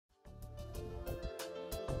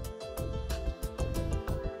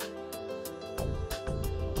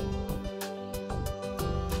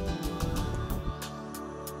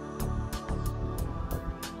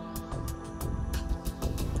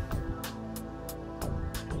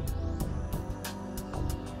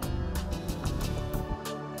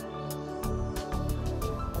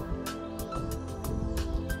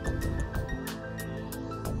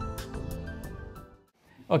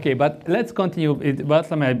Okay, but let's continue with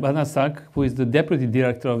Bartłomiej Banaszak, who is the Deputy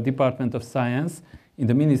Director of Department of Science in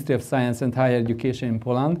the Ministry of Science and Higher Education in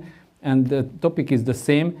Poland. And the topic is the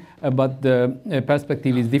same, but the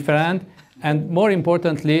perspective is different. And more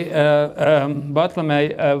importantly,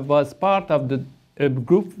 Bartłomiej was part of the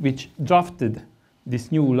group which drafted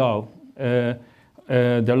this new law, the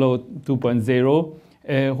Law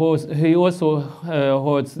 2.0. He also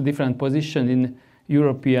holds different positions in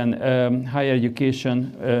European higher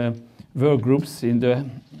education work groups in the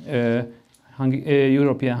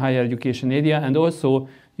European higher education area, and also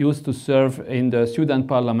used to serve in the student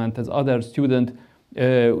parliament as other student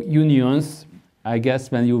unions, I guess,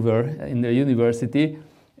 when you were in the university.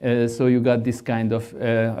 So you got this kind of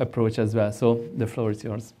approach as well. So the floor is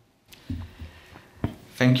yours.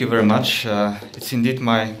 Thank you very much. It's indeed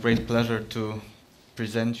my great pleasure to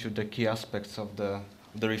present you the key aspects of the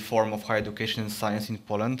reform of higher education and science in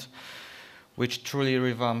Poland, which truly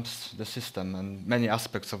revamps the system and many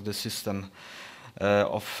aspects of the system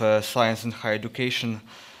of science and higher education.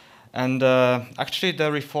 And actually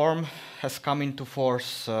the reform has come into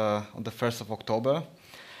force on the 1st of October.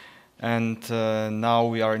 And now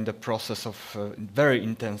we are in the process of, very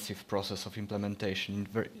intensive process of implementation,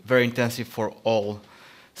 very intensive for all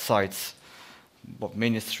sides, both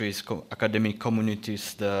ministries, academic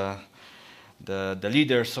communities, the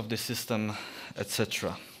leaders of the system,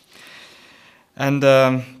 etc. And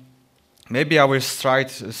maybe I will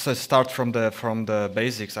start from the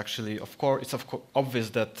basics. Actually, of course, it's obvious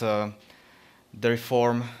that the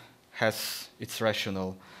reform has its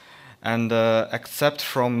rationale, and except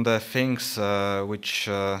from the things which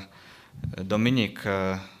Dominic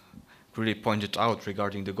really pointed out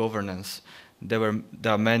regarding the governance, there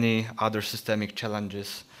are many other systemic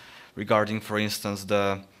challenges regarding, for instance,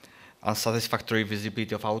 the unsatisfactory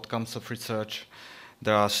visibility of outcomes of research.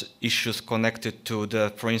 There are issues connected to,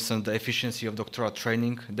 for instance, the efficiency of doctoral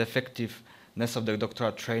training. The effectiveness of the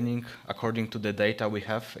doctoral training, according to the data we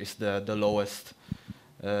have, is the lowest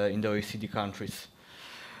in the OECD countries,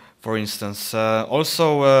 for instance.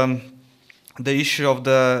 Also, the issue of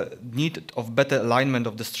the need of better alignment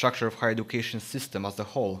of the structure of higher education system as a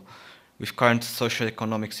whole with current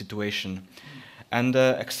socio-economic situation. And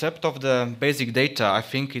except of the basic data, I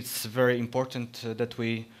think it's very important that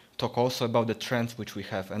we talk also about the trends which we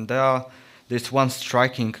have. And there's one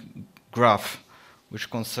striking graph which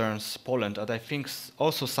concerns Poland, and I think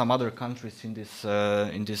also some other countries in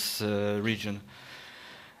this region.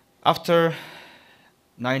 After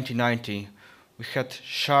 1990, we had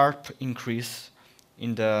sharp increase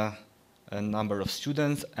in the number of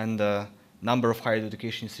students and the number of higher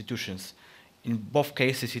education institutions. In both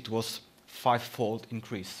cases, it was five-fold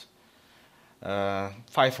increase.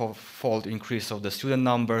 Five-fold increase of the student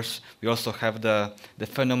numbers. We also have the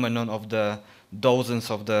phenomenon of the dozens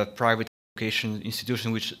of the private education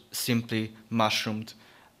institutions which simply mushroomed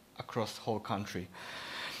across the whole country.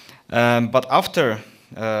 But after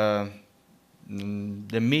the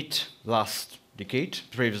mid-last decade,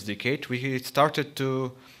 previous decade, we started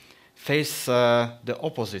to face the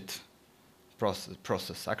opposite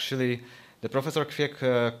process. Actually, the Professor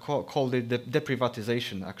Kwiek called it the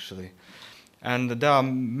deprivatization, actually. And there are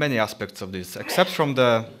many aspects of this, except from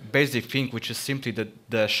the basic thing, which is simply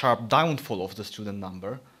the sharp downfall of the student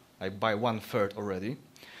number, like by 1/3 already.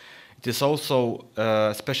 It is also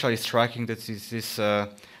especially striking that this is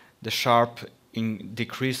the sharp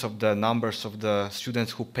decrease of the numbers of the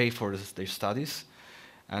students who pay for their studies.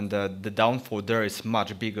 And the downfall there is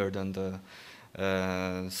much bigger than the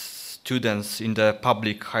students in the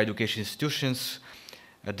public higher education institutions,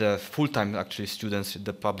 the full-time actually students in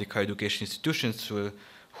the public higher education institutions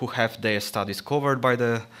who have their studies covered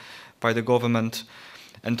by the government,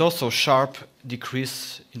 and also sharp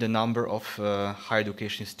decrease in the number of higher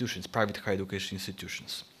education institutions, private higher education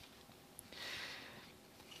institutions.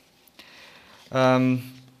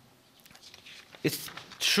 It's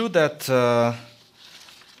true that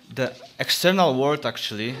the external world,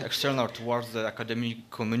 actually, external towards the academic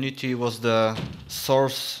community, was the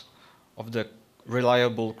source of the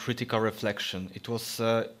reliable critical reflection. It was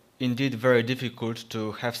indeed very difficult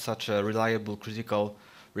to have such a reliable critical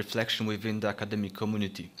reflection within the academic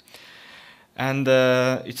community. And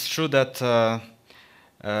it's true that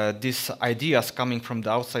these ideas coming from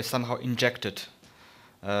the outside somehow injected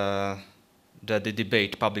the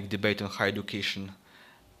debate, public debate on higher education,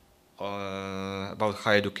 about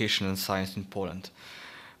higher education and science in Poland.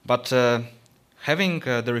 But having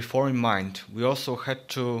the reform in mind, we also had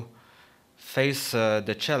to face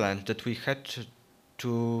the challenge that we had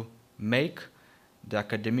to make the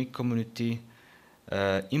academic community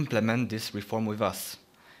implement this reform with us.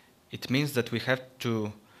 It means that we have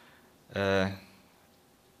to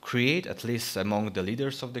create, at least among the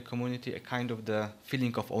leaders of the community, a kind of the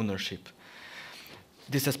feeling of ownership.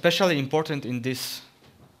 This is especially important in this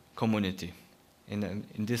community,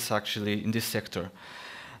 in this sector.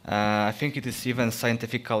 I think it is even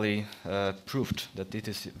scientifically proved that it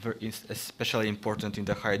is especially important in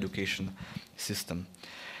the higher education system.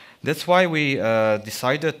 That's why we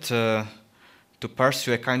decided to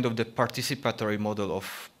pursue a kind of the participatory model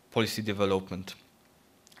of policy development.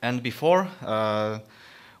 And before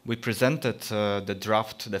we presented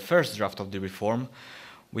the first draft of the reform,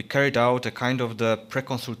 we carried out a kind of the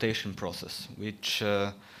pre-consultation process, which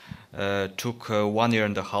took 1 year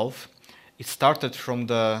and a half. It started from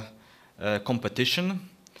the competition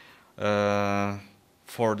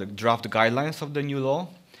for the draft guidelines of the new law,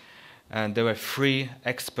 and there were 3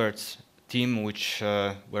 experts team which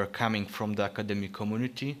were coming from the academic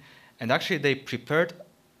community, and actually they prepared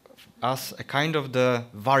us a kind of the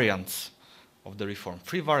variants of the reform,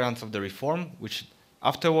 3 variants of the reform, which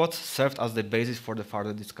afterwards served as the basis for the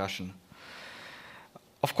further discussion.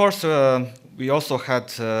 Of course, we also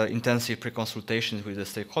had intensive pre-consultations with the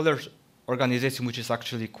stakeholders organization, which is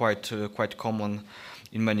actually quite common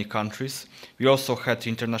in many countries. We also had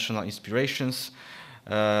international inspirations,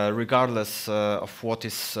 regardless of what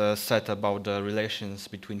is said about the relations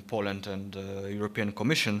between Poland and the European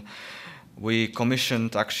Commission. We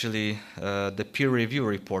commissioned actually the peer review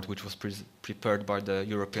report, which was prepared by the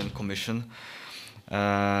European Commission.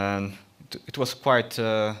 And it was quite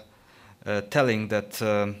telling that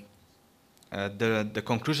the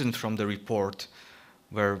conclusions from the report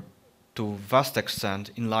were to vast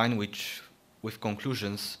extent in line with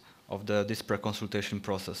conclusions of this pre-consultation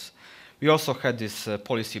process. We also had these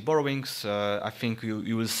policy borrowings. I think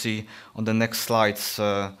you will see on the next slides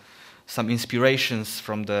some inspirations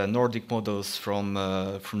from the Nordic models, from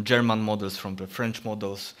German models, from the French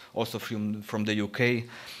models, also from the UK.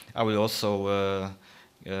 I will also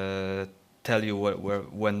tell you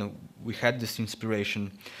when we had this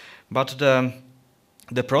inspiration. But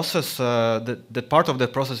the process, the part of the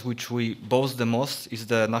process which we boast the most is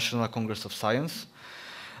the National Congress of Science.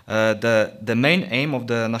 The main aim of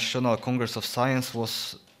the National Congress of Science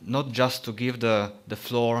was not just to give the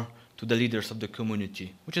floor to the leaders of the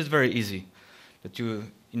community, which is very easy, that you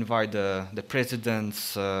invite the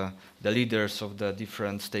presidents, the leaders of the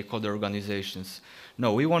different stakeholder organizations.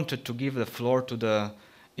 No, we wanted to give the floor to the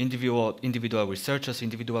individual researchers,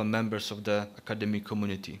 individual members of the academic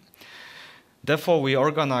community. Therefore, we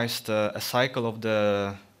organized a cycle of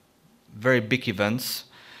the very big events.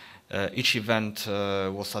 Each event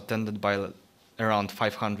was attended by around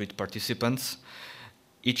 500 participants.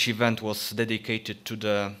 Each event was dedicated to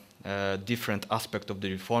the different aspect of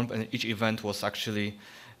the reform, and each event was actually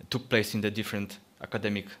took place in the different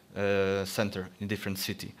academic center in different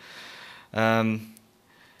city.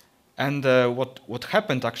 What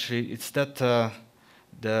happened actually is that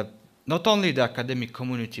not only the academic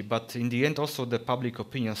community, but in the end also the public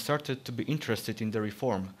opinion started to be interested in the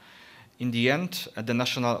reform. In the end, at the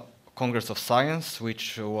National Congress of Science,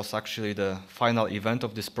 which was actually the final event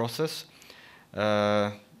of this process,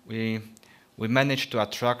 we managed to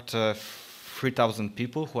attract 3,000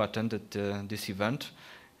 people who attended this event.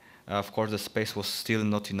 Of course, the space was still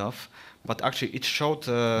not enough, but actually it showed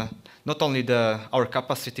not only our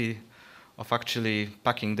capacity of actually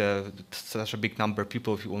packing such a big number of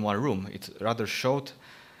people in one room. It rather showed,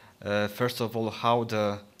 first of all, how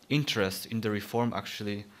the interest in the reform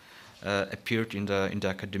actually appeared in the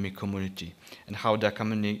academic community, and how the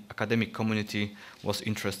academic community was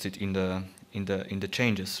interested in the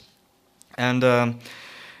changes. And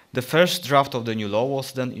the first draft of the new law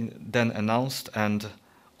was then announced, and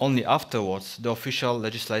only afterwards the official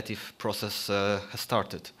legislative process has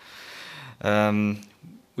started.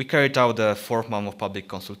 We carried out the 4th month of public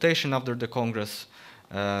consultation after the Congress.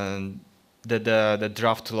 The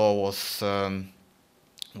draft law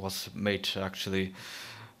was made actually,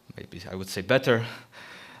 maybe I would say, better.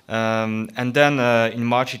 And then in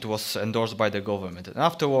March it was endorsed by the government. And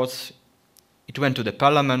afterwards it went to the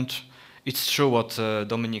parliament. It's true what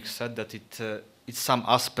Dominic said, that in some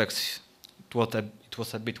aspects it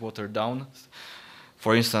was a bit watered down.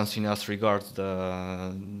 For instance, as regards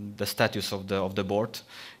the status of the board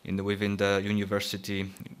within the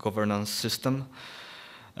university governance system,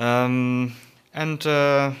 and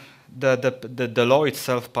the law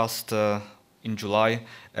itself passed in July,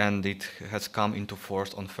 and it has come into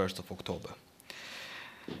force on 1st of October.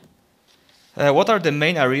 What are the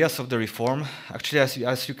main areas of the reform? Actually,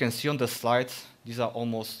 as you can see on the slide, these are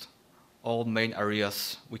almost all main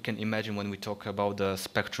areas we can imagine when we talk about the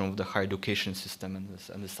spectrum of the higher education system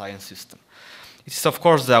and the science system. It is, of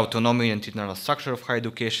course, the autonomy and internal structure of higher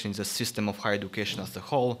education, the system of higher education as a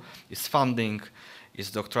whole, its funding, its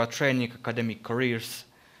doctoral training, academic careers,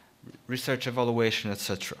 research evaluation,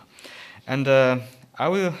 etc. And I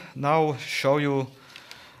will now show you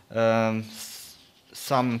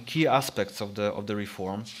some key aspects of the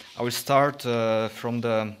reform. I will start from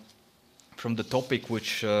the topic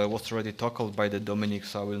which was already tackled by the Dominic,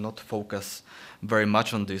 so I will not focus very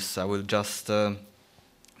much on this. I will just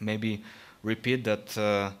maybe repeat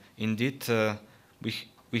that indeed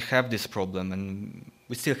we have this problem, and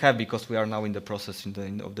we still have, because we are now in the process of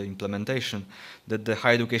the implementation, that the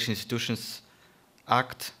higher education institutions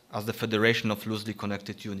act as the federation of loosely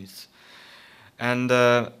connected units. And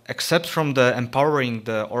except from the empowering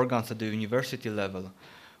the organs at the university level,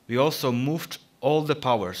 we also moved all the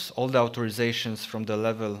powers, all the authorizations from the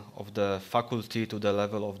level of the faculty to the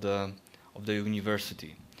level of the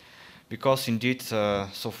university. Because indeed,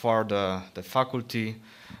 so far the faculty,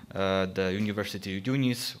 the university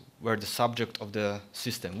units were the subject of the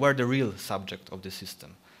system, were the real subject of the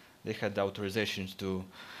system. They had the authorizations to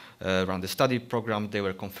run the study program, they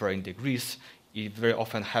were conferring degrees. It very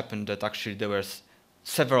often happened that actually there were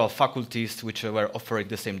several faculties which were offering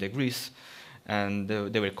the same degrees, and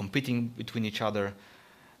they were competing between each other.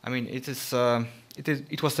 I mean, it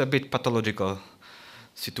was a bit pathological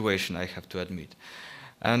situation, I have to admit.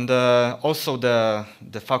 And also the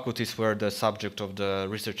faculties were the subject of the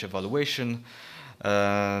research evaluation.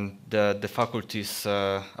 The faculties,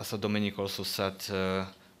 as Dominic also said,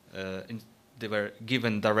 they were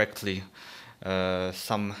given directly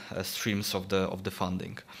some streams of the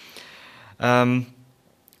funding.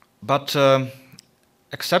 But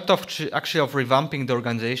except of actually of revamping the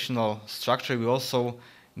organizational structure, we also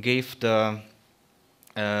gave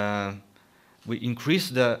we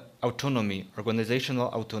increased the autonomy, organizational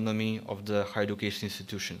autonomy of the higher education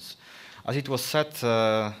institutions. As it was said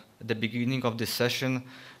at the beginning of this session,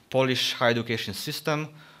 Polish higher education system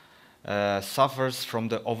suffers from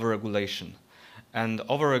the overregulation. And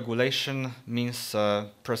overregulation means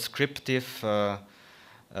prescriptive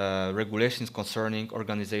regulations concerning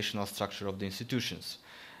organizational structure of the institutions.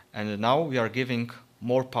 And now we are giving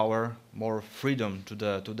more power, more freedom to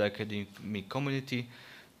the academic community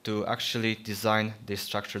to actually design the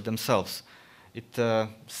structure themselves. It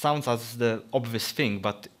sounds as the obvious thing,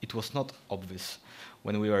 but it was not obvious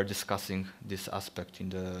when we were discussing this aspect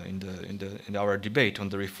in our debate on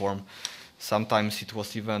the reform. Sometimes it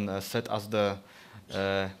was even said as the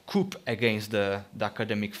coup against the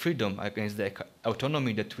academic freedom, against the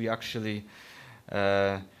autonomy that we actually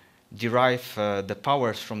derive the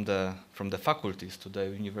powers from the faculties to the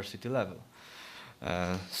university level.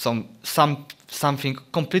 Something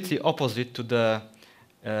completely opposite to the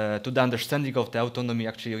understanding of the autonomy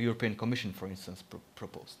actually the European Commission, for instance,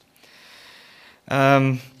 proposed.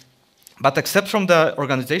 But except from the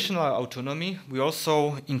organizational autonomy, we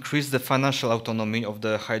also increased the financial autonomy of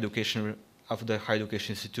the higher education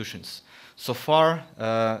institutions. So far,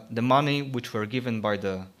 the money which were given by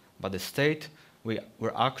the state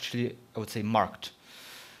were actually, I would say, marked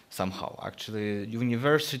somehow. Actually,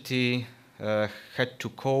 university had to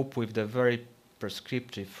cope with the very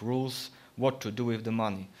prescriptive rules what to do with the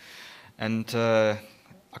money. And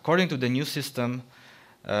according to the new system,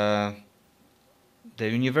 the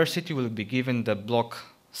university will be given the block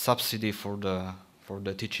subsidy for the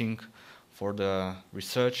teaching, for the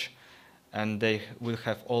research, and they will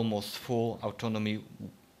have almost full autonomy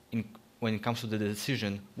when it comes to the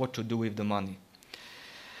decision what to do with the money.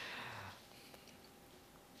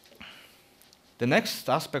 The next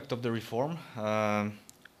aspect of the reform,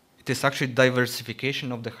 it is actually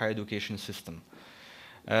diversification of the higher education system.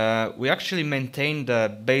 We actually maintain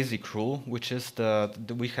the basic rule, which is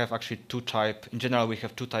we have actually two types. In general, we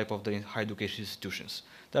have two types of the higher education institutions.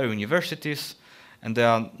 There are universities, and there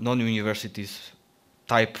are non-universities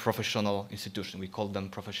type professional institutions. We call them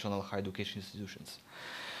professional higher education institutions.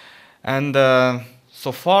 And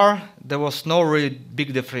so far, there was no really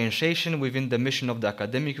big differentiation within the mission of the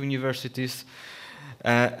academic universities.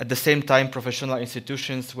 At the same time, professional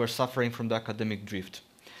institutions were suffering from the academic drift.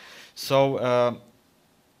 So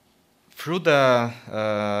through the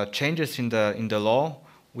changes in the law,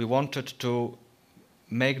 we wanted to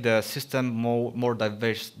make the system more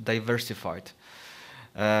diversified.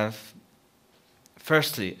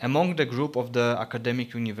 Firstly, among the group of the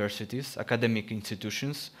academic universities, academic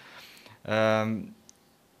institutions,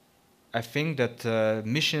 I think that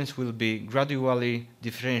missions will be gradually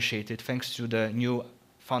differentiated thanks to the new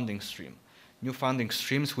funding stream. New funding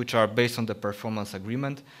streams which are based on the performance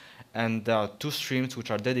agreement, and there are two streams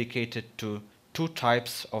which are dedicated to two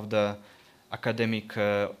types of the academic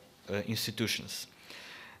institutions.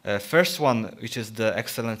 First one, which is the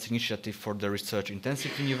Excellence Initiative for the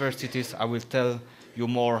Research-Intensive Universities. I will tell you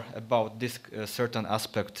more about this certain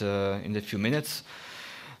aspect in a few minutes.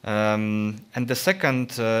 And the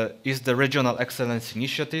second is the Regional Excellence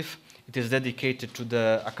Initiative. It is dedicated to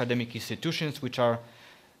the academic institutions which are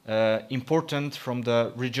important from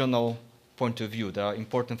the regional point of view. They are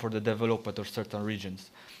important for the development of certain regions.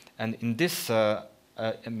 And in this,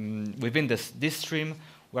 within this stream,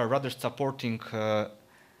 we are rather supporting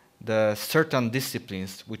the certain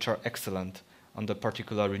disciplines which are excellent on the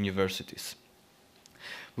particular universities.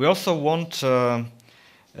 We also want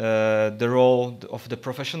the role of the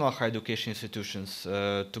professional higher education institutions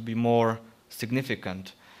to be more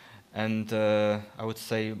significant and I would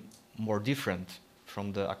say more different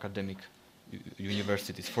from the academic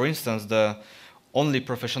universities. For instance, the only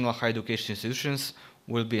professional higher education institutions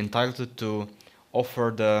will be entitled to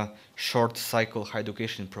offer the short cycle higher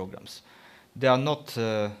education programs. They are not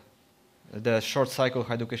the short cycle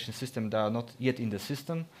higher education system, they are not yet in the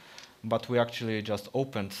system, but we actually just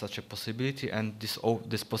opened such a possibility, and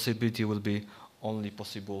this possibility will be only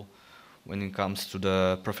possible when it comes to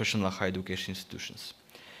the professional higher education institutions.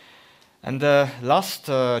 And the last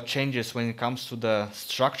changes when it comes to the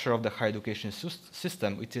structure of the higher education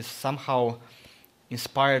system, it is somehow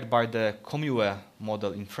inspired by the Commune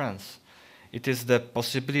model in France. It is the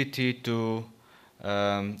possibility to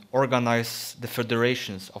organize the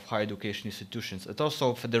federations of higher education institutions, and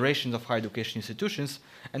also federations of higher education institutions,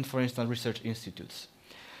 and for instance, research institutes.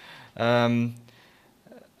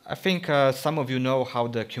 I think some of you know how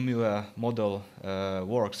the Commune model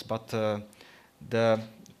works, but the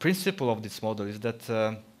principle of this model is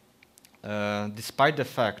that despite the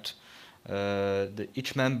fact that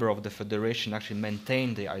each member of the federation actually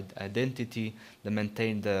maintain the identity, they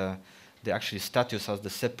maintain the actually status as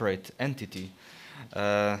the separate entity,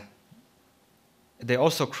 they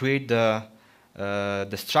also create the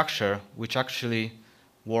structure which actually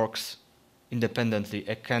works independently.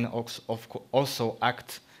 It can also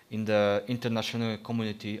act in the international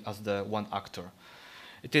community as the one actor.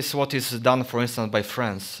 It is what is done, for instance, by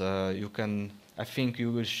France. I think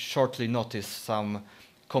you will shortly notice some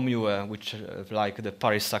commune, which like the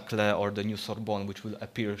Paris-Saclay or the New Sorbonne, which will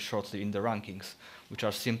appear shortly in the rankings, which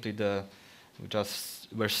are simply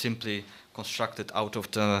were simply constructed out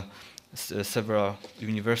of the several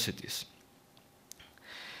universities.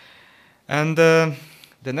 And the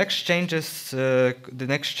next changes, the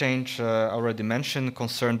next change I already mentioned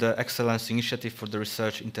concerned the Excellence Initiative for the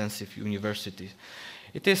Research-Intensive University.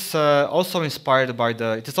 It is also inspired by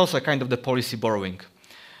it is also a kind of the policy borrowing.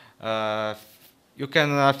 You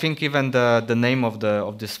can, I think, even the name of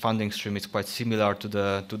this funding stream is quite similar to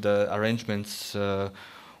the arrangements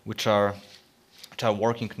which are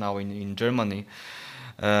working now in Germany.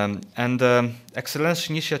 And the Excellence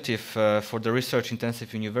Initiative for the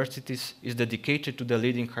Research-Intensive Universities is dedicated to the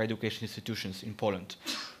leading higher education institutions in Poland,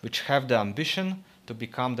 which have the ambition to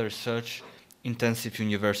become the research-intensive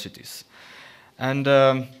universities. And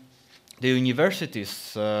the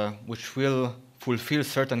universities which will fulfill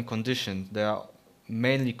certain conditions, they are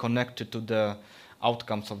mainly connected to the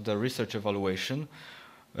outcomes of the research evaluation,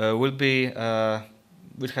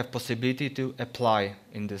 will have possibility to apply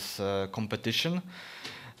in this competition.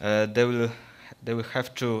 They will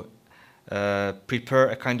have to prepare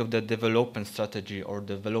a kind of the development strategy or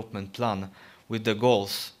development plan with the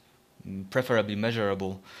goals, preferably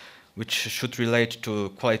measurable, which should relate to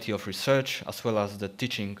quality of research as well as the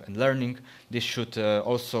teaching and learning. This should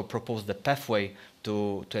also propose the pathway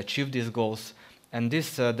to achieve these goals. And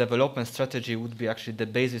this development strategy would be actually the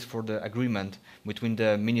basis for the agreement between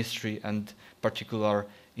the ministry and particular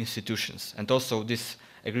institutions. And also this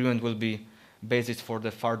agreement will be basis for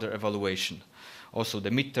the further evaluation, also the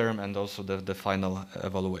midterm and also the final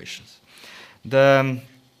evaluations.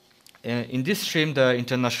 In this stream, the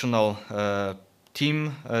international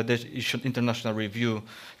team, the international review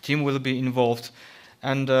team will be involved,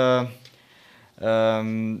 and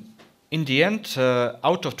in the end,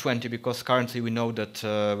 out of 20, because currently we know that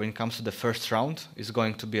when it comes to the first round, is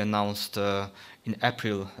going to be announced in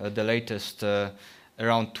April, the latest.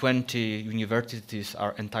 Around 20 universities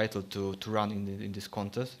are entitled to run in this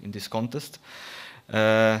contest.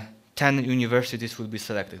 10 universities will be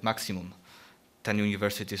selected, maximum. 10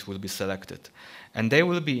 universities will be selected. And they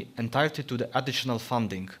will be entitled to the additional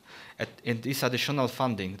funding. In this additional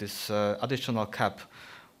funding, this additional cap,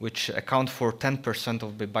 which account for 10%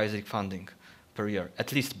 of the basic funding per year,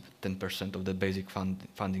 at least 10% of the basic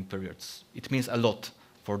funding per year. It means a lot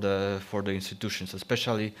for the institutions,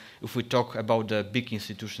 especially if we talk about the big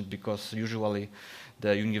institutions, because usually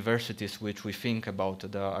the universities which we think about,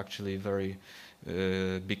 they are actually very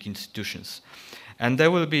big institutions. And they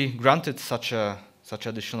will be granted such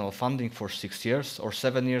additional funding for 6 years or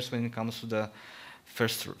 7 years when it comes to the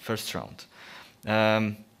first round.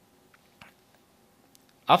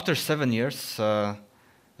 After 7 years, or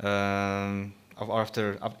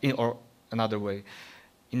another way,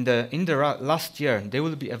 in the last year, they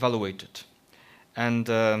will be evaluated, and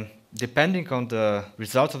depending on the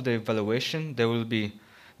results of the evaluation,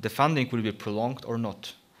 the funding will be prolonged or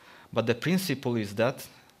not. But the principle is that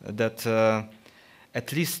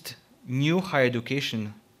at least new higher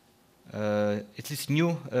education, at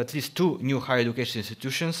least 2 new higher education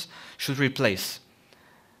institutions should replace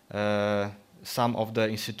some of the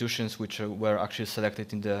institutions which were actually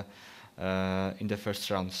selected in the first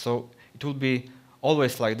round. So it will be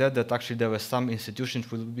always like that. That actually there were some institutions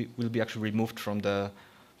will be actually removed from the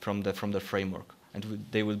framework, and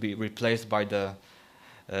they will be replaced by the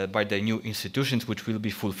new institutions which will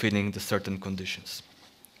be fulfilling the certain conditions.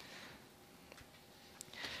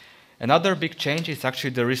 Another big change is actually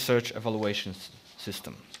the research evaluation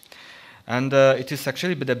system. And it is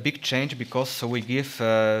actually a big change because we give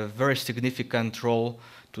a very significant role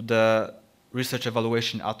to the research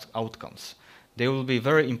evaluation outcomes. They will be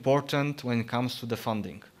very important when it comes to the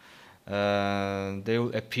funding. They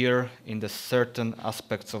will appear in the certain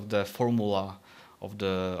aspects of the formula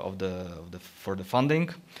for the funding.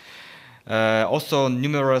 Also,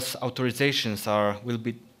 numerous authorizations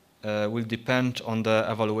will depend on the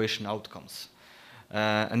evaluation outcomes,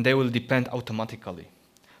 and they will depend automatically.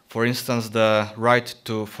 For instance, the right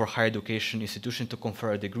for higher education institution to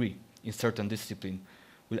confer a degree in certain discipline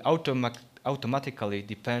will automatically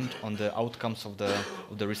depend on the outcomes of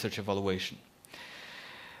the research evaluation.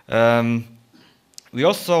 We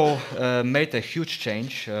also made a huge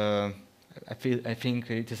change. I think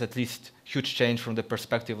it is at least huge change from the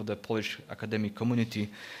perspective of the Polish academic community,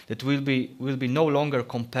 that will be no longer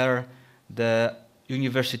compare the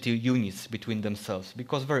university units between themselves,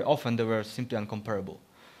 because very often they were simply uncomparable.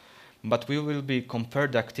 But we will be compare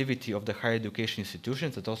the activity of the higher education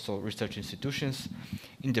institutions and also research institutions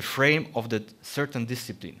in the frame of the certain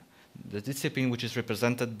discipline, the discipline which is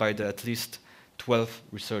represented by the at least 12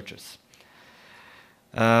 researchers.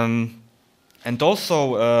 And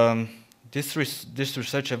also this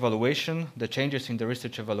research evaluation, the changes in the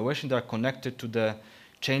research evaluation, they are connected to the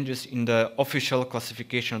changes in the official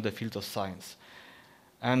classification of the field of science.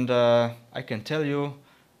 And I can tell you,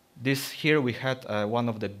 here we had one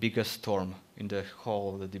of the biggest storm in the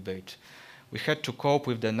whole debate. We had to cope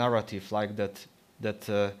with the narrative like that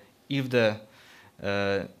if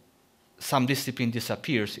some discipline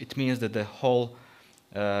disappears, it means that the whole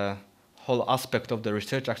aspect of the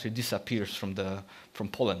research actually disappears from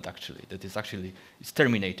Poland. Actually, it's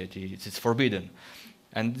terminated. It's forbidden.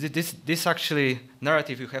 And this actually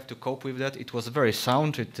narrative, you have to cope with that. It was very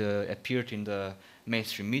sound. It appeared in the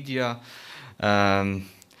mainstream media.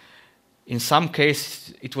 In some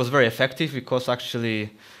cases, it was very effective because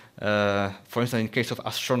actually, for instance, in case of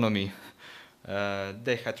astronomy,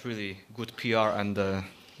 they had really good PR, and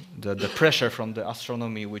the pressure from the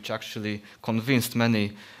astronomy, which actually convinced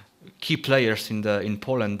many key players in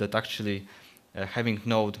Poland that actually having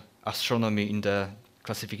no astronomy in the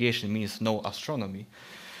classification means no astronomy.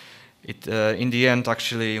 In the end,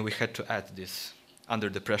 actually, we had to add this under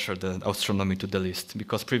the pressure, the astronomy, to the list,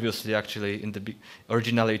 because previously, actually,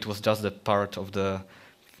 originally it was just a part of the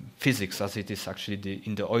physics, as it is actually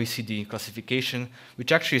in the OECD classification,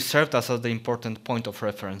 which actually served us as the important point of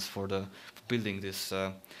reference for building this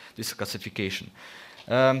classification.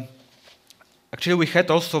 Actually, we had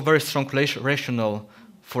also very strong rationale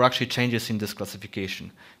for actually changes in this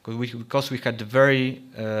classification, because we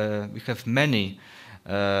have many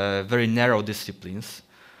very narrow disciplines.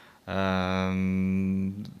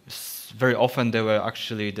 Very often they were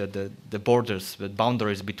actually the borders, the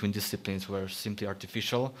boundaries between disciplines were simply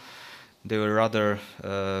artificial. They were rather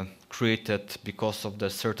created because of the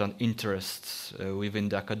certain interests within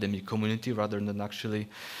the academic community rather than actually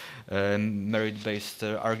merit-based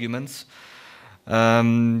arguments.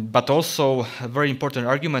 But also a very important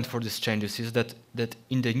argument for these changes is that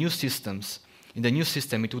in the new system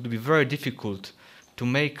it would be very difficult to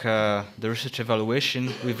make the research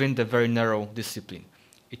evaluation within the very narrow discipline.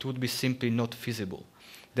 It would be simply not feasible.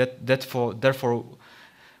 Therefore,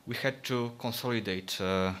 we had to consolidate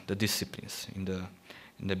the disciplines in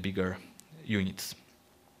the bigger units.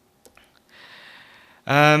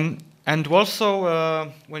 And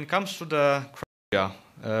also, when it comes to the criteria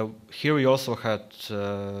here we also had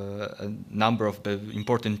a number of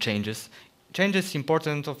important changes. Changes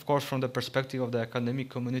important, of course, from the perspective of the academic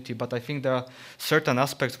community, but I think there are certain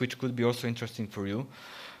aspects which could be also interesting for you.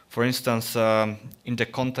 For instance, in the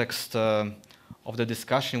context of the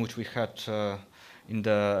discussion which we had in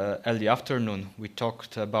the early afternoon, we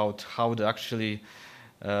talked about how the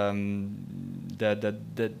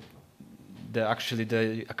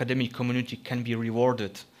academic community can be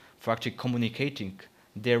rewarded for actually communicating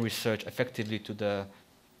their research effectively to the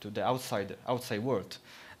outside world.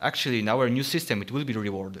 Actually, in our new system, it will be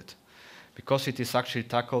rewarded because it is actually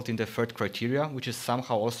tackled in the third criteria, which is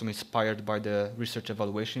somehow also inspired by the research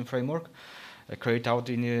evaluation framework carried out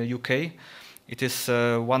in the UK. It is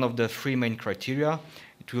one of the three main criteria.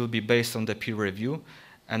 It will be based on the peer review.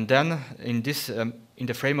 And then in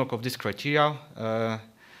the framework of this criteria, the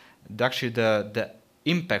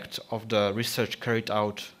impact of the research carried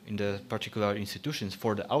out in the particular institutions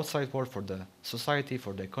for the outside world, for the society,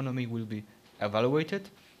 for the economy will be evaluated.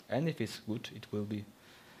 And if it's good, it will be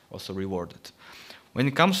also rewarded. When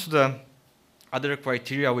it comes to the other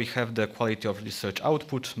criteria, we have the quality of research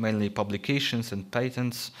output, mainly publications and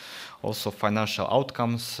patents, also financial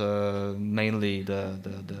outcomes, mainly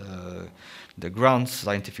the grants,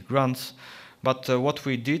 scientific grants. But what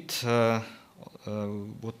we did,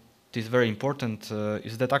 what is very important,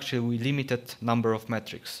 is that actually we limited number of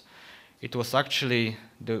metrics. It was actually,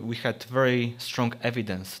 we had very strong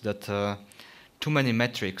evidence that too many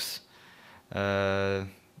metrics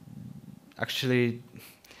actually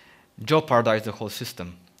jeopardize the whole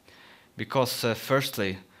system. Because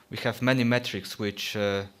firstly, we have many metrics which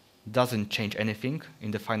doesn't change anything in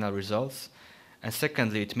the final results. And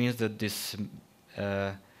secondly, it means that these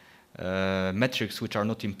metrics which are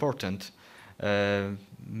not important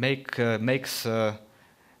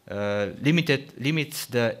limits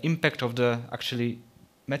the impact of the actually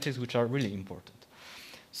metrics which are really important.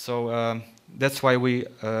 So that's why we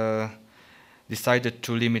decided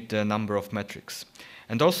to limit the number of metrics.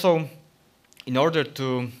 And also, in order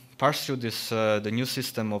to pursue this, the new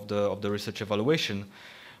system of the research evaluation,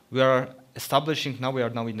 we are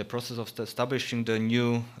now in the process of establishing the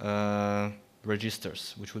new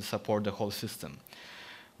registers, which will support the whole system.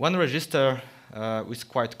 One register is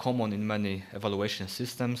quite common in many evaluation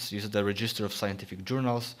systems, is the register of scientific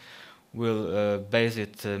journals. We'll base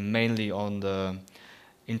it mainly on the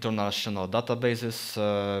international databases,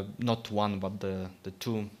 not one, but the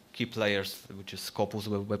two key players, which is Scopus,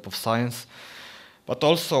 Web of Science. But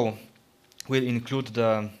also we'll include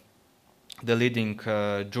the leading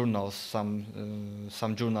journals,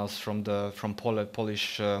 some journals from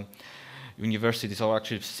Polish universities, or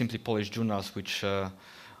actually simply Polish journals, which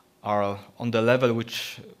are on the level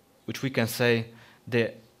which we can say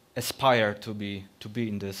they aspire to be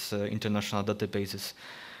in this international databases.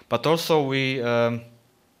 But also we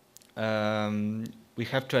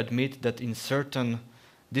have to admit that in certain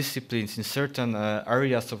disciplines, in certain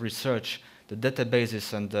areas of research, the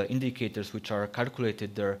databases and the indicators which are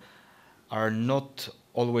calculated there are not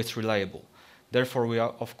always reliable. Therefore, we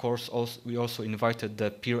are, of course, also invited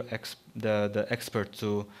the the expert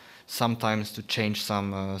to sometimes to change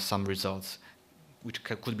some results, which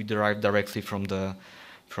could be derived directly from the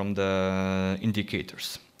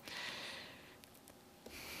indicators.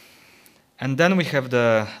 And then we have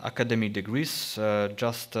the academic degrees.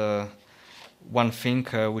 Just one thing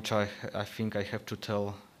which I think I have to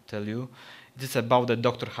tell you. It is about the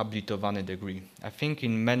Dr. Habilitowany degree. I think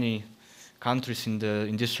in many countries in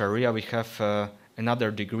this area we have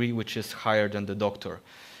another degree which is higher than the doctor.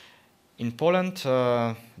 In Poland,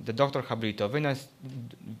 the Dr. Habilitowany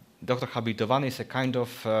is a kind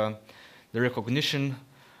of the recognition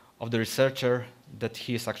of the researcher that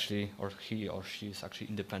he is actually, or he or she is actually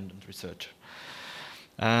independent researcher.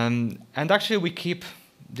 And actually we keep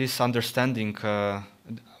this understanding,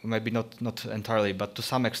 maybe not entirely, but to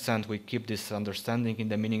some extent we keep this understanding in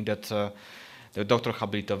the meaning that the Dr.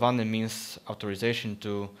 Habilitowany means authorization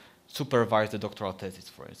to supervise the doctoral thesis,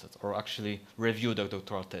 for instance, or actually review the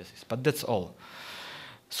doctoral thesis. But that's all.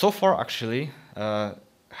 So far, actually,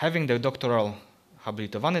 having the doctoral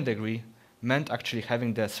Habilitowany degree meant actually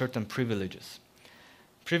having the certain privileges.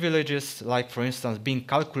 Privileges like, for instance, being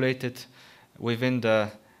calculated within the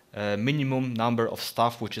minimum number of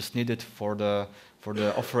staff which is needed for the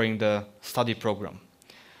offering the study program.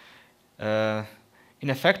 In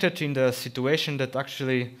effect, in the situation that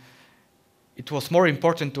actually it was more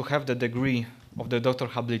important to have the degree of the Dr.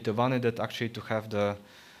 Habilitowany than actually to have the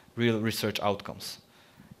real research outcomes.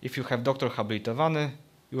 If you have Dr. Habilitowany,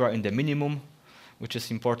 you are in the minimum, which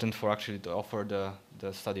is important for actually to offer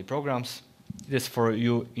the study programs. It is for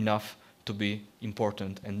you enough to be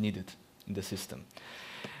important and needed in the system.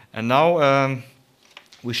 And now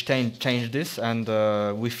we change this, and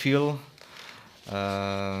we feel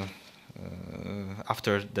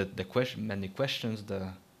after the many questions,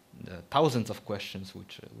 the thousands of questions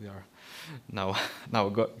which we are now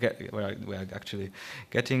we are actually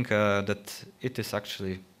getting, that it is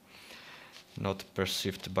actually not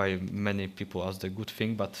perceived by many people as the good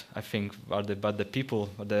thing, but I think the people,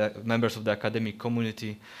 the members of the academic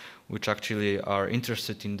community, which actually are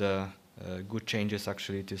interested in the good changes,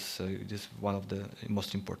 actually it is one of the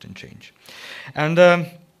most important change. And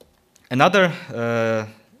another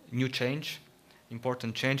new change,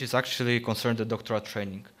 important change, is actually concerned the doctoral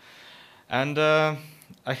training. And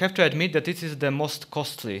I have to admit that this is the most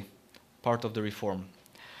costly part of the reform.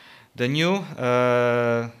 The new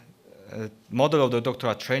model of the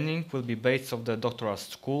doctoral training will be based on the doctoral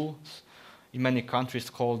schools, in many countries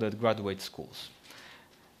called the graduate schools.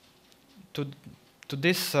 To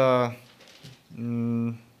this,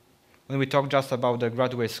 when we talk just about the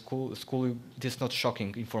graduate school, it is not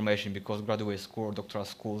shocking information, because graduate school or doctoral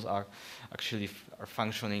schools are actually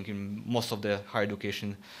functioning in most of the higher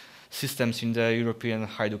education systems in the European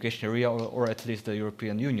higher education area, or at least the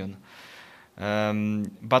European Union.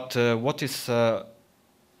 But what is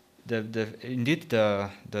indeed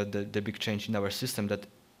the big change in our system, that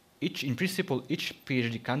in principle each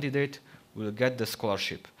PhD candidate will get the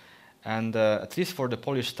scholarship, and at least for the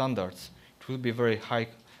Polish standards, it will be very high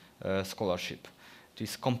scholarship. It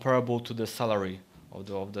is comparable to the salary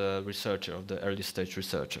of the researcher, of the early stage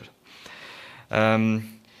researcher.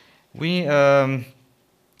 We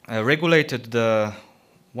regulated the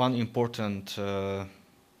one important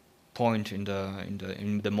point in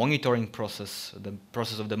the monitoring process, the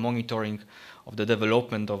process of the monitoring of the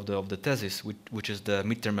development of the thesis, which is the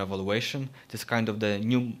midterm evaluation. It is kind of the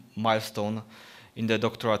new milestone in the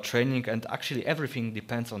doctoral training, and actually everything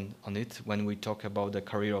depends on it when we talk about the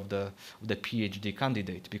career of the PhD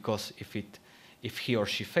candidate, because if he or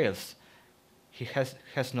she fails, he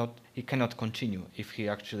cannot continue. If he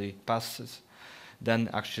actually passes, then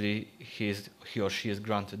actually he or she is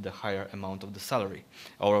granted the higher amount of the salary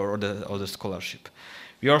or the scholarship.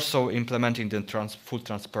 We are also implementing the full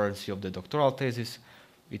transparency of the doctoral thesis,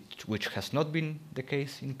 which has not been the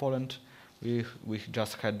case in Poland. We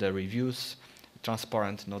just had the reviews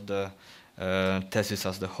transparent, not the thesis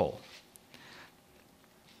as the whole.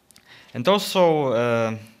 And also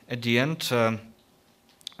at the end,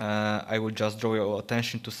 I will just draw your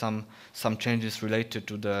attention to some changes related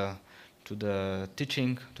to the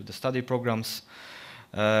teaching, to the study programs.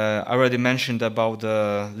 I already mentioned about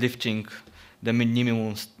lifting the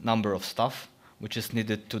minimum number of staff, which is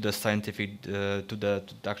needed to the scientific,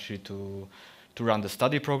 to run the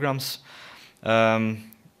study programs.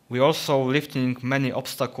 We also lifting many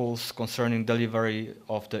obstacles concerning delivery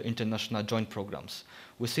of the international joint programs.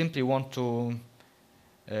 We simply want to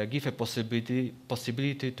give a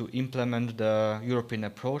possibility to implement the European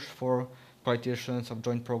approach for quality assurance of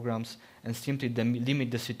joint programs, and simply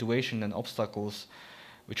limit the situation and obstacles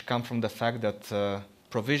which come from the fact that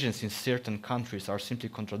provisions in certain countries are simply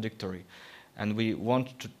contradictory, and we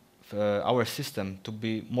want our system to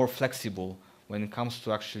be more flexible when it comes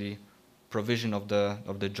to actually provision of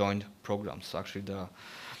the joint programs. So actually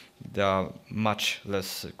there are much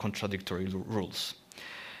less contradictory rules.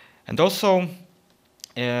 And also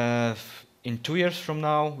in 2 years from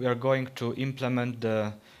now we are going to implement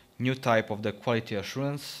the new type of the quality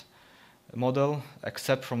assurance model,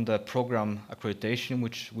 except from the program accreditation,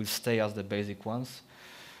 which will stay as the basic ones,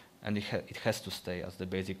 and it has to stay as the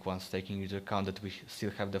basic ones, taking into account that we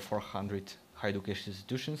still have the 400 higher education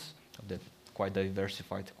institutions of the quite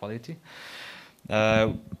diversified quality.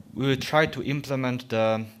 We will try to implement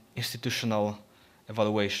the institutional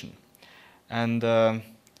evaluation, and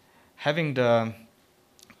having the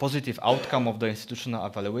positive outcome of the institutional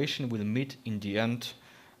evaluation will meet in the end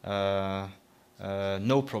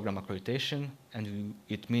no program accreditation, and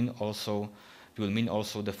it will mean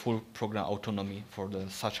also the full program autonomy for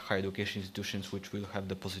such higher education institutions which will have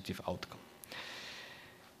the positive outcome.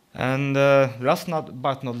 And last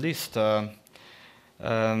but not least,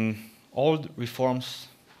 all reforms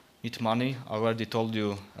need money. I already told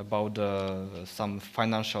you about some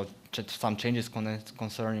changes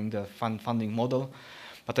concerning the funding model,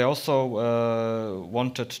 but I also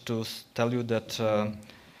wanted to tell you that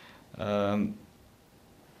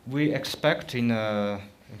we expect in a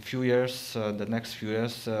few years, the next few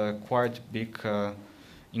years, quite big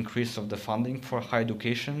increase of the funding for higher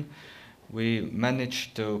education. We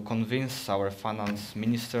managed to convince our finance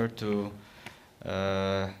minister to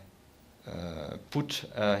put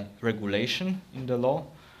a regulation in the law,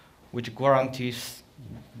 which guarantees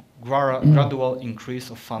gradual increase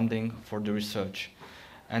of funding for the research.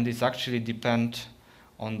 And it's actually depend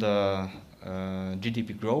on the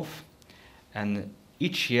GDP growth. And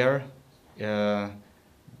each year, the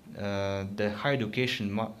higher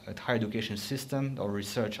education system or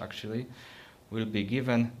research actually will be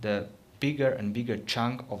given the bigger and bigger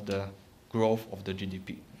chunk of the growth of the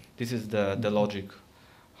GDP. This is the logic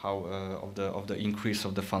of the increase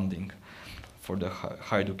of the funding for the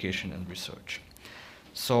higher education and research.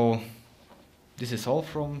 So this is all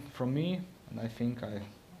from me, and I think I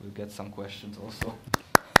will get some questions also.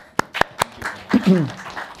 Thank you.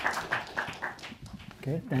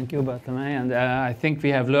 Okay, thank you, Bartłomiej. And I think we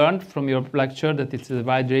have learned from your lecture that it's a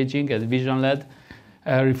wide-ranging and vision-led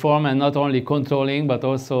reform, and not only controlling, but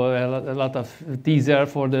also a lot of teaser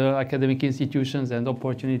for the academic institutions and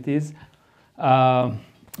opportunities.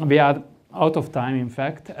 We are out of time, in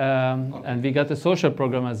fact, okay. And we got a social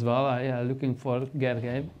program as well. I am looking for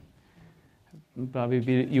Gergely.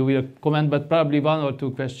 Probably you will comment, but probably one or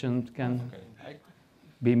two questions can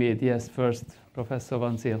be made. Yes, first, Professor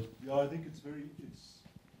Van Zyl. Yeah, I think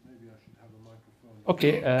maybe I should have a microphone.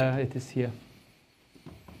 Okay, it is here.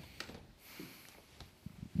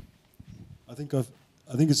 I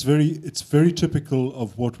think it's very typical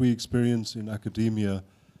of what we experience in academia,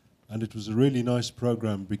 and it was a really nice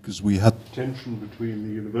program because we had tension between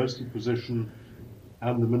the university position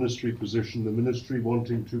and the ministry position, the ministry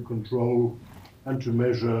wanting to control and to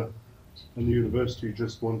measure, and the university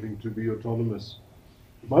just wanting to be autonomous.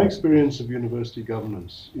 My experience of university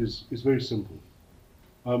governance is very simple.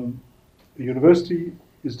 A university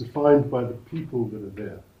is defined by the people that are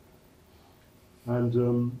there.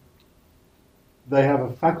 And they have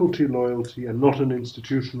a faculty loyalty and not an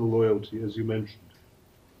institutional loyalty, as you mentioned.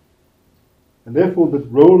 And therefore, the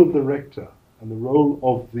role of the rector and the role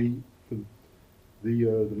of the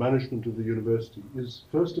management of the university is,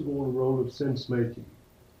 first of all, a role of sense-making.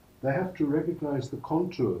 They have to recognize the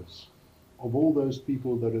contours of all those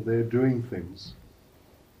people that are there doing things.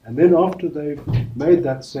 And then after they've made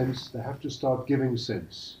that sense, they have to start giving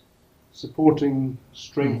sense, supporting,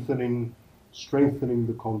 strengthening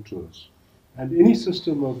the contours. And any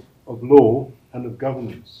system of law and of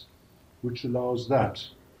governance which allows that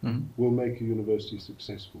will make a university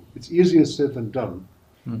successful. It's easier said than done,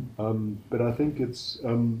 but I think it's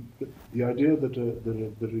the idea that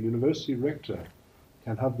a university rector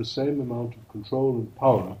can have the same amount of control and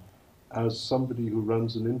power as somebody who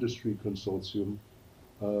runs an industry consortium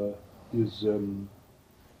is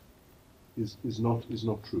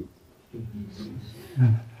not true.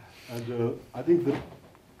 And I think that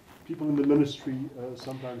people in the ministry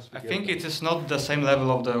sometimes forget. I think it is not the same level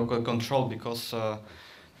of the control, because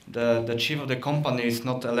the chief of the company is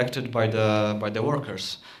not elected by the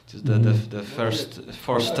workers. It is the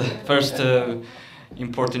first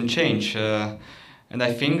important change, and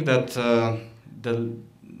I think that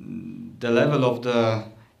the level of the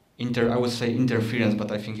I would say interference,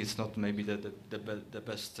 but I think it's not maybe the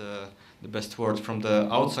best word from the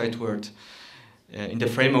outside word. In the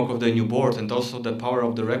framework of the new board, and also the power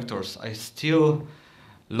of the rectors, are still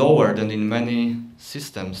lower than in many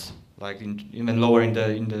systems, like even lower in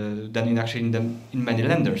many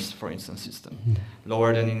lenders, for instance, system,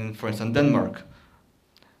 lower than in, for instance, Denmark,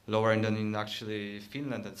 lower than in actually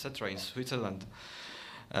Finland, etc., in Switzerland.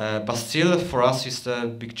 But still, for us, it's a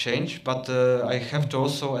big change. But I have to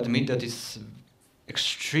also admit that it's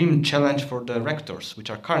extreme challenge for the rectors, which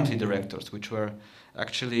are currently the rectors, which were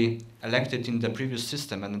actually elected in the previous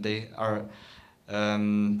system, and they are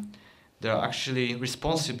actually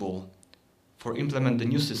responsible for implement the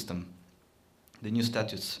new system, the new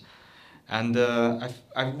statutes, and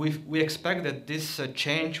we expect that this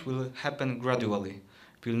change will happen gradually.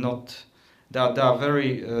 Will not. There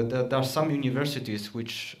are some universities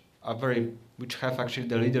which have actually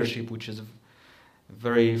the leadership which is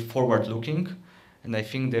very forward-looking, and I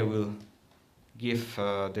think they will give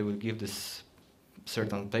this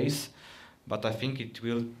certain pace, but I think it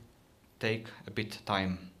will take a bit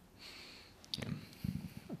time. Yeah.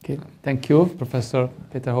 Okay, thank you. Professor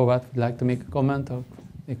Péter Horváth would like to make a comment or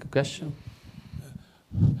make a question.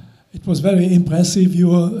 It was very impressive,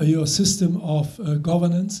 your system of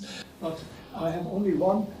governance, but I have only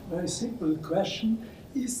one very simple question.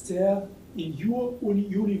 Is there in your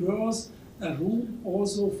universe a room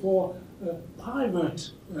also for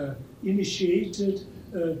private initiated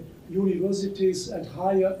universities and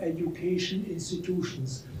higher education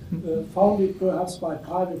institutions, founded perhaps by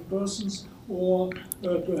private persons or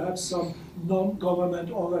perhaps some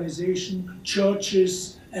non-government organization,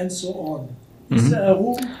 churches, and so on? Is there a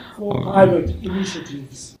room for private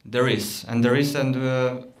initiatives? There is, and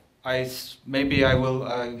maybe I will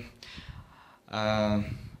I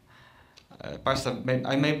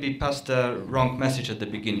maybe passed the wrong message at the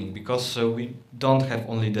beginning, because we don't have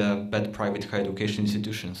only the bad private higher education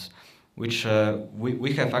institutions, which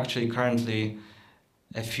we have actually currently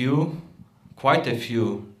quite a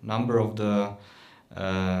few number of the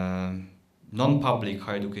non-public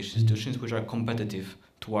higher education institutions which are competitive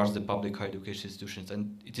towards the public higher education institutions,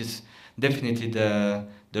 and it is definitely the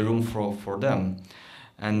room for them,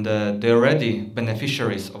 and they're already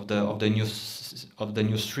beneficiaries of the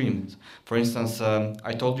new streams. For instance,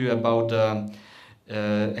 I told you about the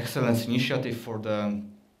excellence initiative for the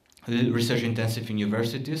research intensive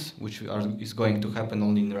universities, which is going to happen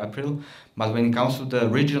only in April. But when it comes to the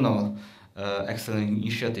regional excellence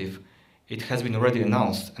initiative, it has been already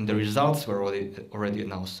announced, and the results were already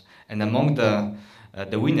announced. And among the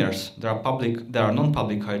winners, there are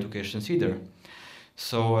non-public higher educations either.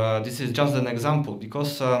 So this is just an example,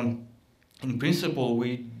 because in principle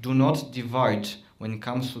we do not divide when it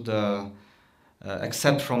comes to the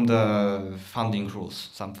except from the funding rules,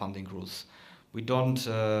 some funding rules. We don't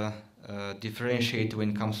differentiate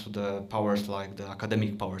when it comes to the powers, like the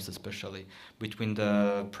academic powers especially, between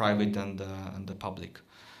the private and the public.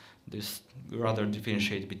 We rather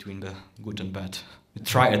differentiate between the good and bad. We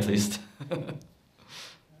try at least.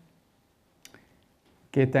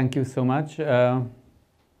 Okay, thank you so much. As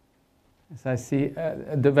I see,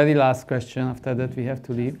 the very last question, after that we have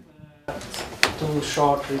to leave. Two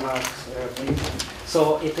short remarks, please.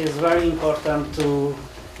 So it is very important to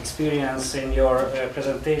experience in your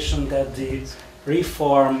presentation that the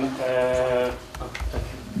reform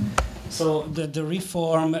so the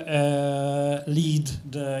reform lead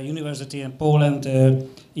the university in Poland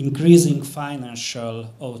increasing financial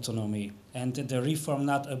autonomy, and the reform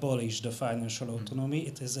not abolish the financial autonomy.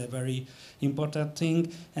 It is a very important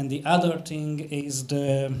thing. And the other thing is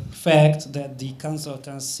the fact that the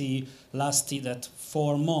consultancy lasted at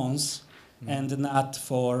 4 months and not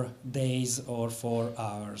for days or for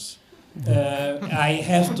hours. I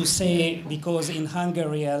have to say, because in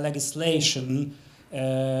Hungary legislation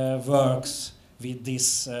works with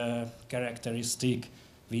this characteristic,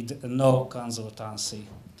 with no consultancy.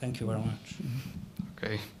 Thank you very much.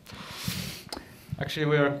 Okay. Actually,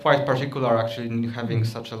 we are quite particular in having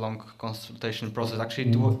such a long consultation process.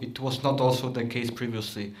 Actually, it was not also the case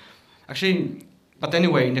previously. Actually, but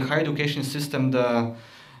anyway, in the higher education system,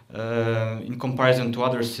 in comparison to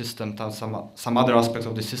other systems, some other aspects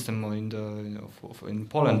of the system in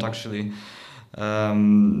Poland, actually,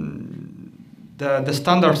 the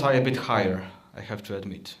standards are a bit higher, I have to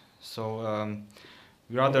admit. So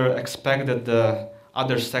we rather expect that the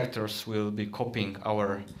other sectors will be copying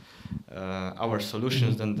our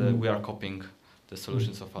solutions than we are copying the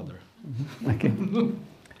solutions of others. Okay.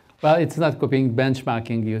 Well, it's not copying,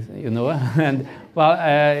 benchmarking, you know, and well,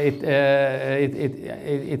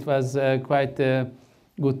 it was quite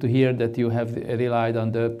good to hear that you have relied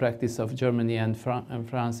on the practice of Germany and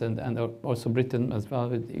France and also Britain as well,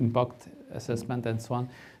 with impact assessment and so on.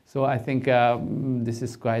 So I think this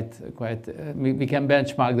is quite we can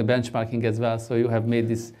benchmark the benchmarking as well. So you have made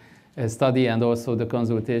this study and also the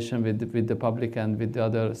consultation with the public and with the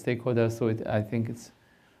other stakeholders. So I think it's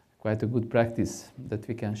quite a good practice that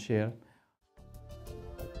we can share.